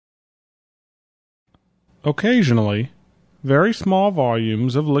Occasionally, very small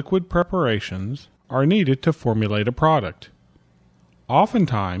volumes of liquid preparations are needed to formulate a product.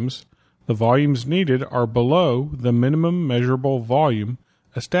 Oftentimes, the volumes needed are below the minimum measurable volume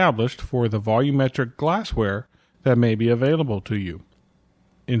established for the volumetric glassware that may be available to you.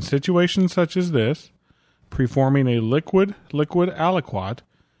 In situations such as this, preforming a liquid-liquid aliquot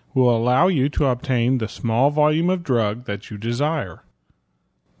will allow you to obtain the small volume of drug that you desire.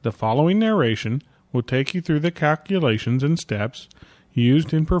 The following narration will take you through the calculations and steps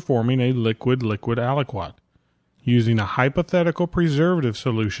used in performing a liquid-liquid aliquot, using a hypothetical preservative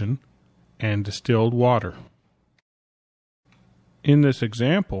solution and distilled water. In this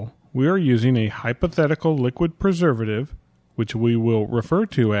example, we are using a hypothetical liquid preservative, which we will refer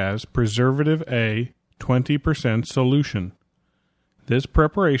to as preservative A 20% solution. This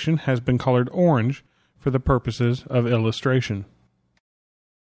preparation has been colored orange for the purposes of illustration.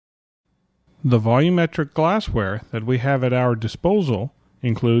 The volumetric glassware that we have at our disposal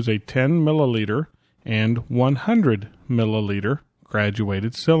includes a 10 milliliter and 100 milliliter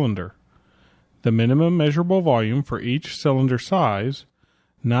graduated cylinder. The minimum measurable volume for each cylinder size,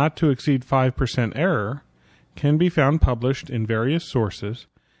 not to exceed 5% error, can be found published in various sources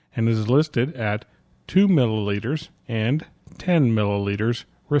and is listed at 2 milliliters and 10 milliliters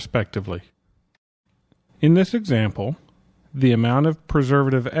respectively. In this example, the amount of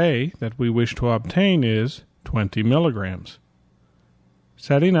preservative A that we wish to obtain is 20 milligrams.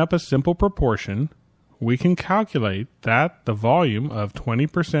 Setting up a simple proportion, we can calculate that the volume of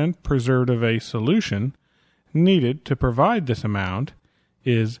 20% preservative A solution needed to provide this amount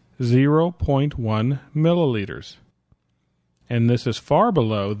is 0.1 milliliters. And this is far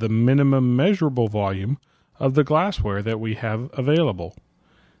below the minimum measurable volume of the glassware that we have available.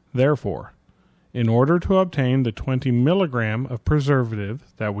 Therefore, in order to obtain the 20 milligram of preservative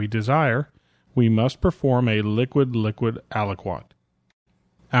that we desire, we must perform a liquid-liquid aliquot.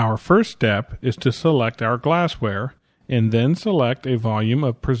 Our first step is to select our glassware and then select a volume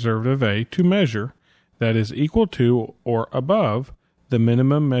of preservative A to measure that is equal to or above the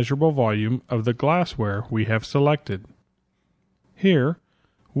minimum measurable volume of the glassware we have selected. Here,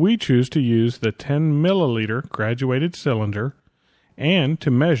 we choose to use the 10 milliliter graduated cylinder and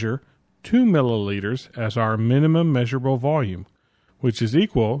to measure 2 milliliters as our minimum measurable volume, which is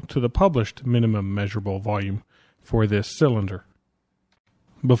equal to the published minimum measurable volume for this cylinder.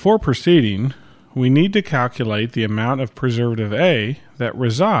 Before proceeding, we need to calculate the amount of preservative A that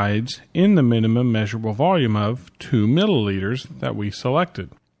resides in the minimum measurable volume of 2 milliliters that we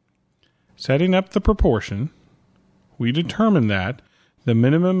selected. Setting up the proportion, we determine that the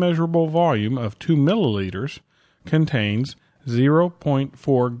minimum measurable volume of 2 milliliters contains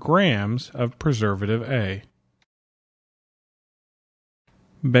 0.4 grams of preservative A.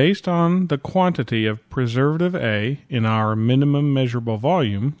 Based on the quantity of preservative A in our minimum measurable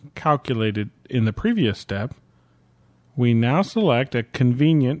volume calculated in the previous step, we now select a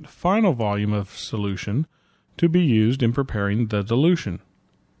convenient final volume of solution to be used in preparing the dilution.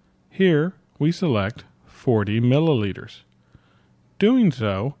 Here we select 40 milliliters. Doing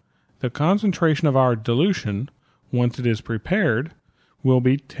so, the concentration of our dilution, once it is prepared, will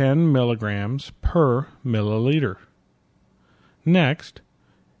be 10 milligrams per milliliter. Next,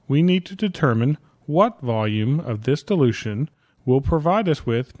 we need to determine what volume of this dilution will provide us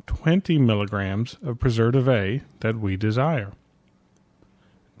with 20 milligrams of preservative A that we desire.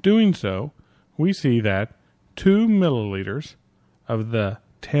 Doing so, we see that 2 milliliters of the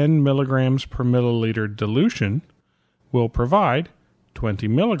 10 milligrams per milliliter dilution will provide 20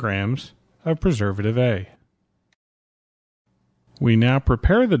 milligrams of preservative A. We now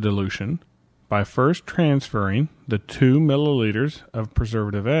prepare the dilution by first transferring the 2 milliliters of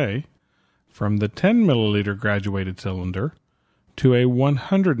preservative A from the 10 milliliter graduated cylinder to a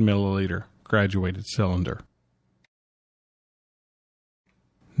 100 milliliter graduated cylinder.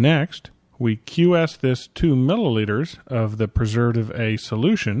 Next, we QS this 2 milliliters of the preservative A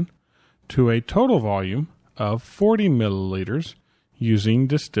solution to a total volume of 40 milliliters using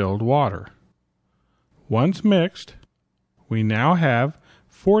distilled water. Once mixed, we now have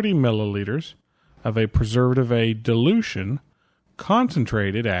 40 milliliters of a preservative A dilution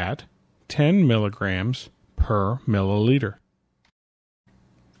concentrated at 10 milligrams per milliliter.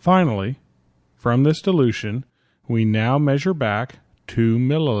 Finally, from this dilution, we now measure back 2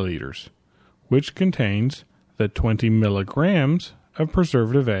 milliliters, which contains the 20 milligrams of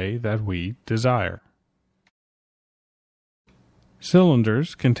preservative A that we desire.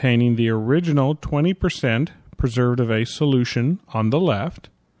 Cylinders containing the original 20% preservative A solution on the left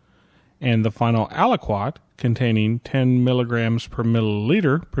and the final aliquot containing 10 milligrams per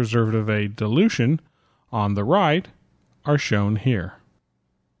milliliter preservative A dilution on the right are shown here.